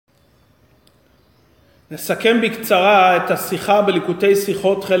נסכם בקצרה את השיחה בליקוטי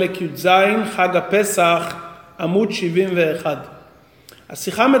שיחות חלק י"ז, חג הפסח, עמוד 71.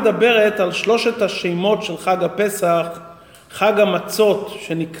 השיחה מדברת על שלושת השמות של חג הפסח: חג המצות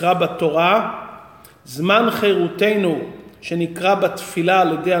שנקרא בתורה, זמן חירותנו שנקרא בתפילה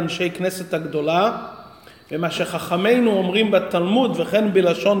על ידי אנשי כנסת הגדולה, ומה שחכמינו אומרים בתלמוד וכן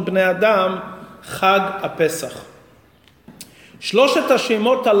בלשון בני אדם, חג הפסח. שלושת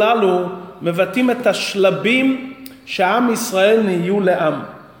השמות הללו מבטאים את השלבים שעם ישראל נהיו לעם.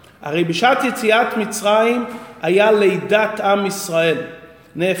 הרי בשעת יציאת מצרים היה לידת עם ישראל.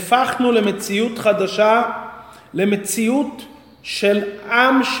 נהפכנו למציאות חדשה, למציאות של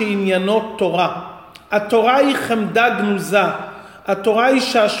עם שעניינו תורה. התורה היא חמדה גנוזה, התורה היא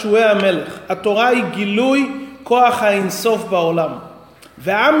שעשועי המלך, התורה היא גילוי כוח האינסוף בעולם.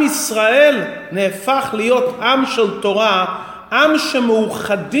 ועם ישראל נהפך להיות עם של תורה, עם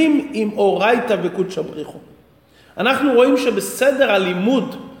שמאוחדים עם אורייתא וקודשא בריך הוא. אנחנו רואים שבסדר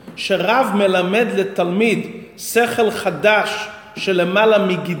הלימוד שרב מלמד לתלמיד שכל חדש שלמעלה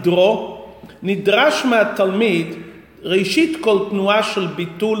מגדרו, נדרש מהתלמיד ראשית כל תנועה של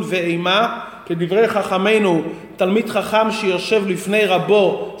ביטול ואימה, כדברי חכמינו, תלמיד חכם שיושב לפני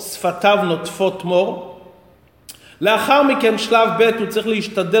רבו שפתיו נוטפות מור. לאחר מכן שלב ב' הוא צריך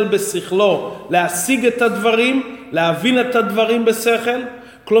להשתדל בשכלו להשיג את הדברים, להבין את הדברים בשכל.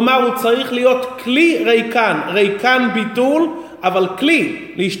 כלומר הוא צריך להיות כלי ריקן ביטול, אבל כלי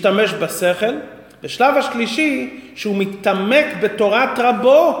להשתמש בשכל. בשלב השלישי, שהוא מתעמק בתורת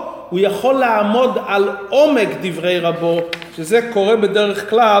רבו, הוא יכול לעמוד על עומק דברי רבו, שזה קורה בדרך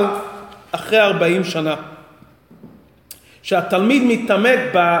כלל אחרי 40 שנה. שהתלמיד מתעמק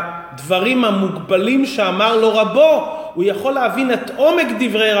בדברים המוגבלים שאמר לו רבו, הוא יכול להבין את עומק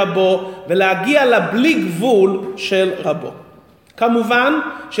דברי רבו ולהגיע לבלי גבול של רבו. כמובן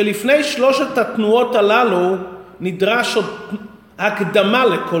שלפני שלושת התנועות הללו נדרש עוד הקדמה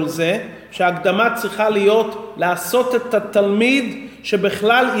לכל זה, שההקדמה צריכה להיות לעשות את התלמיד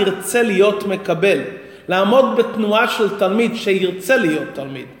שבכלל ירצה להיות מקבל, לעמוד בתנועה של תלמיד שירצה להיות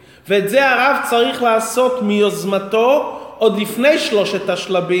תלמיד. ואת זה הרב צריך לעשות מיוזמתו עוד לפני שלושת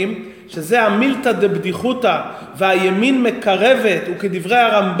השלבים, שזה המילתא דבדיחותא והימין מקרבת, וכדברי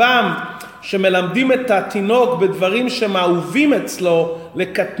הרמב"ם שמלמדים את התינוק בדברים שמאהובים אצלו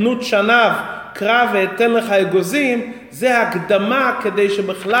לקטנות שניו, קרא ואתן לך אגוזים. זה הקדמה כדי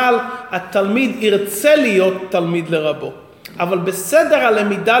שבכלל התלמיד ירצה להיות תלמיד לרבו. אבל בסדר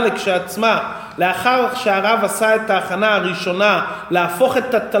הלמידה לכשעצמה, לאחר שהרב עשה את ההכנה הראשונה להפוך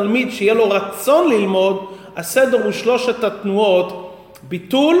את התלמיד שיהיה לו רצון ללמוד, הסדר הוא שלושת התנועות: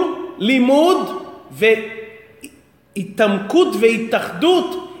 ביטול, לימוד והתעמקות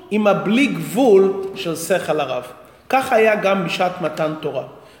והתאחדות עם הבלי גבול של שכל הרב. כך היה גם בשעת מתן תורה.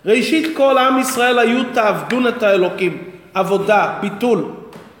 ראשית כל עם ישראל היו תעבדון את האלוקים, עבודה, ביטול.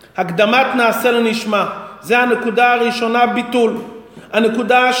 הקדמת נעשה לנשמע, זה הנקודה הראשונה, ביטול.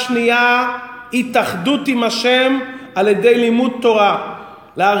 הנקודה השנייה, התאחדות עם השם על ידי לימוד תורה.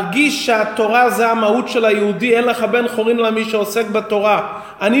 להרגיש שהתורה זה המהות של היהודי, אין לך בן חורין למי שעוסק בתורה.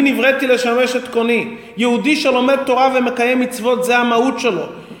 אני נבראתי לשמש את קוני. יהודי שלומד תורה ומקיים מצוות, זה המהות שלו.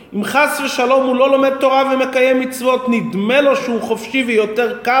 אם חס ושלום הוא לא לומד תורה ומקיים מצוות, נדמה לו שהוא חופשי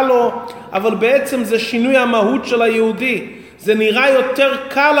ויותר קל לו, אבל בעצם זה שינוי המהות של היהודי. זה נראה יותר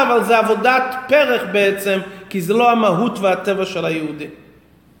קל, אבל זה עבודת פרח בעצם, כי זה לא המהות והטבע של היהודי.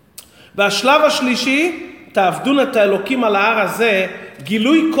 והשלב השלישי, תעבדון את האלוקים על ההר הזה,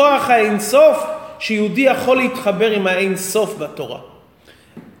 גילוי כוח האינסוף, שיהודי יכול להתחבר עם האינסוף בתורה.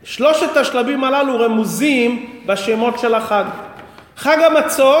 שלושת השלבים הללו רמוזים בשמות של החג. חג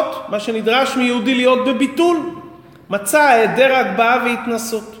המצות, מה שנדרש מיהודי להיות בביטול, מצה, היעדר הגבהה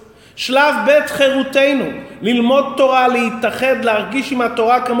והתנסות. שלב ב' חירותנו, ללמוד תורה, להתאחד, להרגיש עם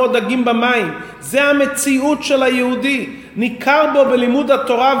התורה כמו דגים במים. זה המציאות של היהודי. ניכר בו בלימוד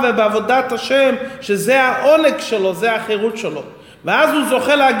התורה ובעבודת השם, שזה העונג שלו, זה החירות שלו. ואז הוא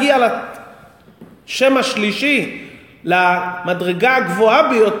זוכה להגיע לשם השלישי, למדרגה הגבוהה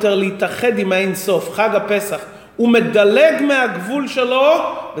ביותר, להתאחד עם האין סוף, חג הפסח. הוא מדלג מהגבול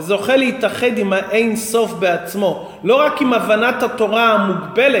שלו וזוכה להתאחד עם האין סוף בעצמו. לא רק עם הבנת התורה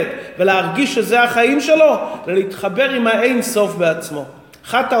המוגבלת ולהרגיש שזה החיים שלו, אלא להתחבר עם האין סוף בעצמו.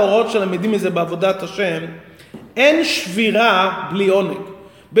 אחת ההוראות שלמדים מזה בעבודת השם, אין שבירה בלי עונג.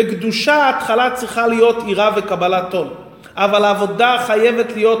 בקדושה ההתחלה צריכה להיות יראה וקבלת עול. אבל העבודה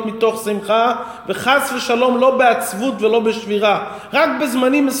חייבת להיות מתוך שמחה, וחס ושלום לא בעצבות ולא בשבירה. רק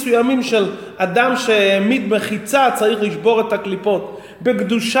בזמנים מסוימים של אדם שהעמיד מחיצה צריך לשבור את הקליפות.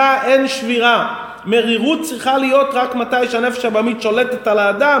 בקדושה אין שבירה. מרירות צריכה להיות רק מתי שהנפש הבהמית שולטת על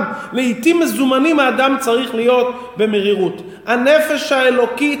האדם. לעתים מזומנים האדם צריך להיות במרירות. הנפש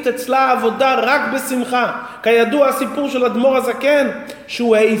האלוקית אצלה עבודה רק בשמחה. כידוע הסיפור של אדמו"ר הזקן,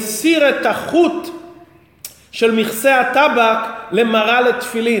 שהוא הסיר את החוט של מכסה הטבק למראה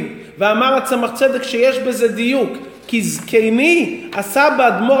לתפילין, ואמר הצמח צדק שיש בזה דיוק, כי זקני עשה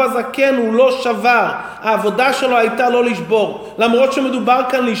באדמו"ר הזקן, הוא לא שבר, העבודה שלו הייתה לא לשבור, למרות שמדובר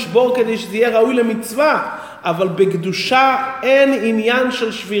כאן לשבור כדי שזה יהיה ראוי למצווה, אבל בקדושה אין עניין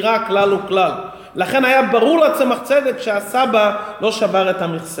של שבירה כלל וכלל. לכן היה ברור לצמח צדק שהסבא לא שבר את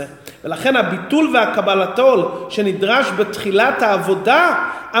המכסה. ולכן הביטול והקבלתול שנדרש בתחילת העבודה,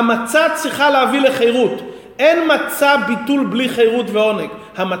 המצה צריכה להביא לחירות. אין מצה ביטול בלי חירות ועונג.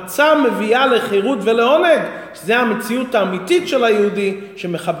 המצה מביאה לחירות ולעונג, שזה המציאות האמיתית של היהודי,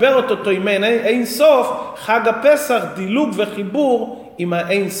 שמחבר אותו עם אין סוף, חג הפסח, דילוג וחיבור עם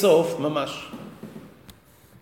האין סוף ממש.